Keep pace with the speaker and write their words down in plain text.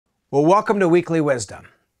Well, welcome to Weekly Wisdom.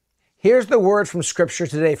 Here's the word from Scripture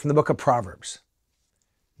today from the book of Proverbs.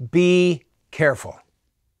 Be careful.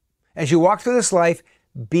 As you walk through this life,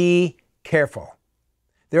 be careful.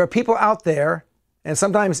 There are people out there, and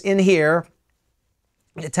sometimes in here,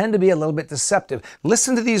 that tend to be a little bit deceptive.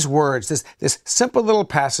 Listen to these words, this simple little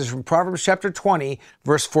passage from Proverbs chapter 20,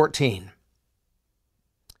 verse 14.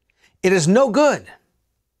 It is no good.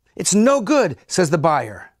 It's no good, says the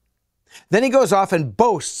buyer. Then he goes off and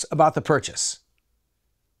boasts about the purchase.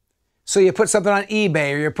 So you put something on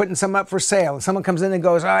eBay or you're putting something up for sale and someone comes in and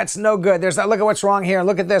goes, it's no good. Look at what's wrong here and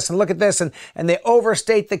look at this and look at this. And they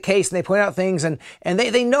overstate the case and they point out things and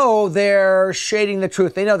they know they're shading the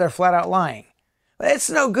truth. They know they're flat out lying. It's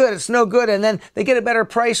no good. It's no good. And then they get a better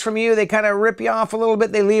price from you. They kind of rip you off a little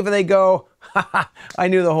bit. They leave and they go, I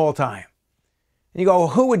knew the whole time. And you go, well,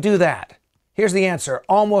 who would do that? Here's the answer.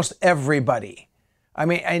 Almost everybody. I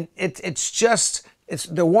mean, and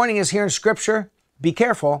the warning is here in Scripture, be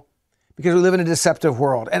careful, because we live in a deceptive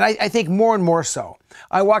world. And I think more and more so.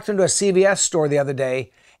 I walked into a CVS store the other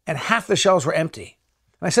day, and half the shelves were empty.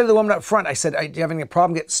 And I said to the woman up front, I said, do you have any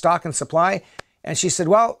problem getting stock and supply? And she said,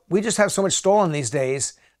 well, we just have so much stolen these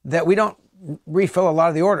days that we don't refill a lot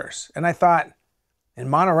of the orders. And I thought, in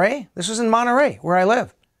Monterey? This was in Monterey, where I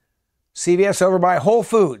live. CVS over by Whole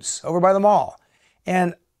Foods, over by the mall.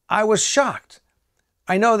 And I was shocked.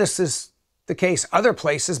 I know this is the case other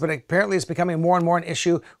places, but apparently it's becoming more and more an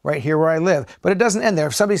issue right here where I live. But it doesn't end there.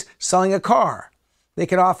 If somebody's selling a car, they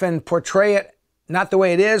can often portray it not the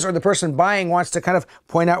way it is, or the person buying wants to kind of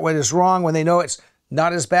point out what is wrong when they know it's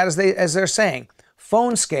not as bad as they're saying.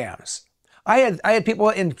 Phone scams. I had people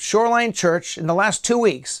in Shoreline Church in the last 2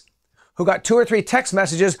 weeks who got 2 or 3 text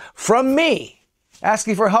messages from me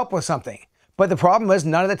asking for help with something. But the problem is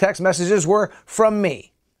none of the text messages were from me.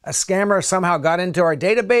 A scammer somehow got into our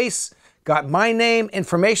database, got my name,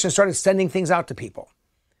 information, and started sending things out to people.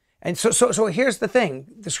 And so here's the thing.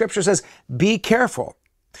 The Scripture says, be careful.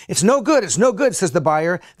 It's no good, says the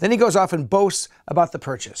buyer. Then he goes off and boasts about the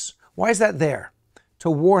purchase. Why is that there? To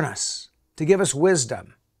warn us, to give us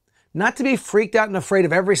wisdom. Not to be freaked out and afraid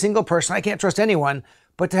of every single person. I can't trust anyone,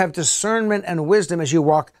 but to have discernment and wisdom as you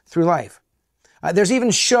walk through life. There's even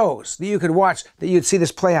shows that you could watch that you'd see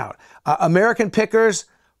this play out. American Pickers,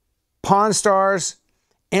 Pawn Stars,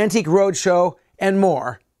 Antique Roadshow, and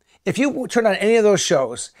more. If you turn on any of those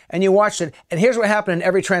shows and you watched it, and here's what happened in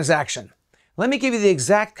every transaction. Let me give you the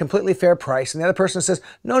exact completely fair price. And the other person says,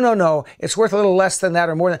 no, it's worth a little less than that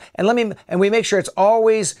or more than, and we make sure it's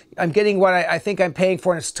always, I'm getting what I think I'm paying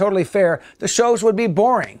for and it's totally fair. The shows would be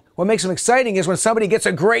boring. What makes them exciting is when somebody gets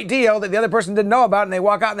a great deal that the other person didn't know about and they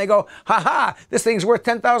walk out and they go, this thing's worth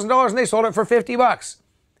 $10,000 and they sold it for $50.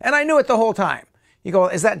 And I knew it the whole time. You go,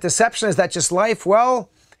 is that deception? Is that just life?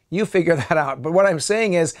 Well, you figure that out. But what I'm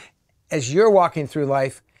saying is, as you're walking through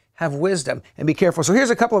life, have wisdom and be careful. So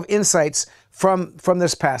here's a couple of insights from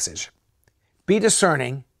this passage. Be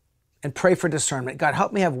discerning and pray for discernment. God,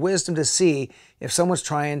 help me have wisdom to see if someone's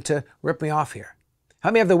trying to rip me off here.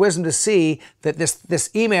 Help me have the wisdom to see that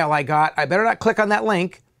this email I got, I better not click on that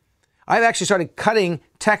link. I've actually started cutting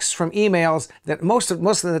texts from emails that most of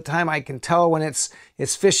the time I can tell when it's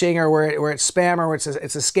phishing or where it's spam or where it's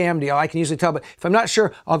a scam deal. I can usually tell, but if I'm not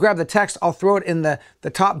sure, I'll grab the text, I'll throw it in the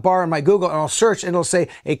top bar in my Google and I'll search and it'll say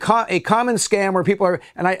a common scam where people are,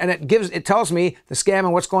 and it tells me the scam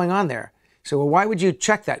and what's going on there. So, well, why would you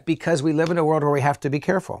check that? Because we live in a world where we have to be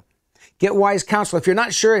careful. Get wise counsel. If you're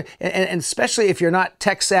not sure, and especially if you're not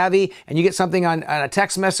tech savvy and you get something on a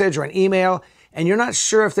text message or an email, and you're not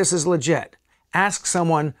sure if this is legit, ask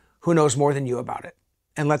someone who knows more than you about it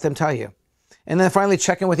and let them tell you. And then finally,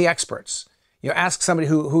 check in with the experts. Ask somebody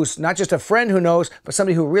who's not just a friend who knows, but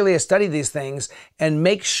somebody who really has studied these things, and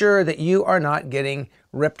make sure that you are not getting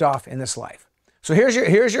ripped off in this life. So here's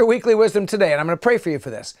your weekly wisdom today, and I'm going to pray for you for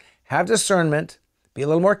this. Have discernment. Be a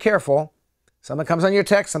little more careful. Someone comes on your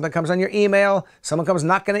text, something comes on your email, someone comes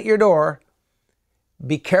knocking at your door.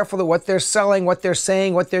 Be careful that what they're selling, what they're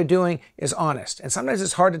saying, what they're doing is honest. And sometimes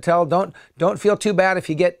it's hard to tell. Don't feel too bad if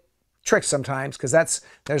you get tricked sometimes, because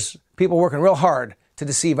there's people working real hard to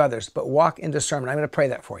deceive others. But walk in discernment. I'm going to pray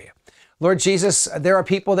that for you. Lord Jesus, there are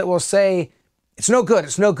people that will say, it's no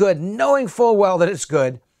good, knowing full well that it's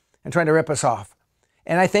good and trying to rip us off.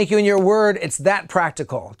 And I thank you in your word, it's that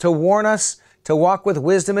practical to warn us, to walk with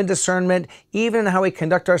wisdom and discernment, even in how we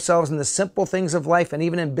conduct ourselves in the simple things of life and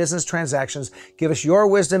even in business transactions. Give us your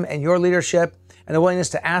wisdom and your leadership and the willingness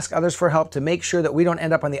to ask others for help to make sure that we don't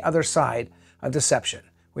end up on the other side of deception.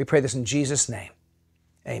 We pray this in Jesus' name.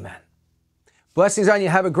 Amen. Blessings on you.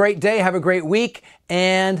 Have a great day. Have a great week,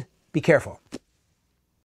 and be careful.